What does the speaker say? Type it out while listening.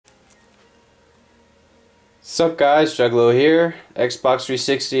Sup guys, Juggalo here. Xbox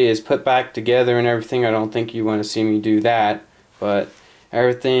 360 is put back together and everything. I don't think you want to see me do that, but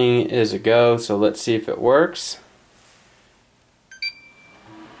everything is a go, so let's see if it works.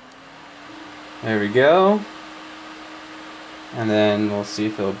 There we go. And then we'll see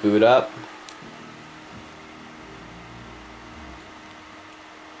if it'll boot up.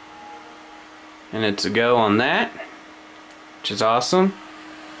 And it's a go on that, which is awesome.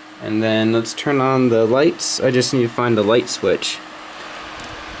 And then let's turn on the lights. I just need to find the light switch.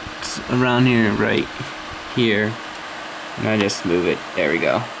 It's around here, right here. And I just move it. There we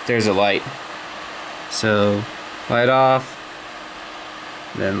go. There's a light. So, light off,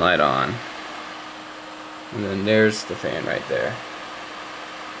 then light on. And then there's the fan right there.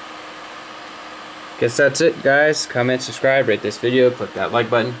 Guess that's it, guys. Comment, subscribe, rate this video, click that like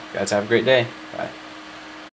button. Guys, have a great day. Bye.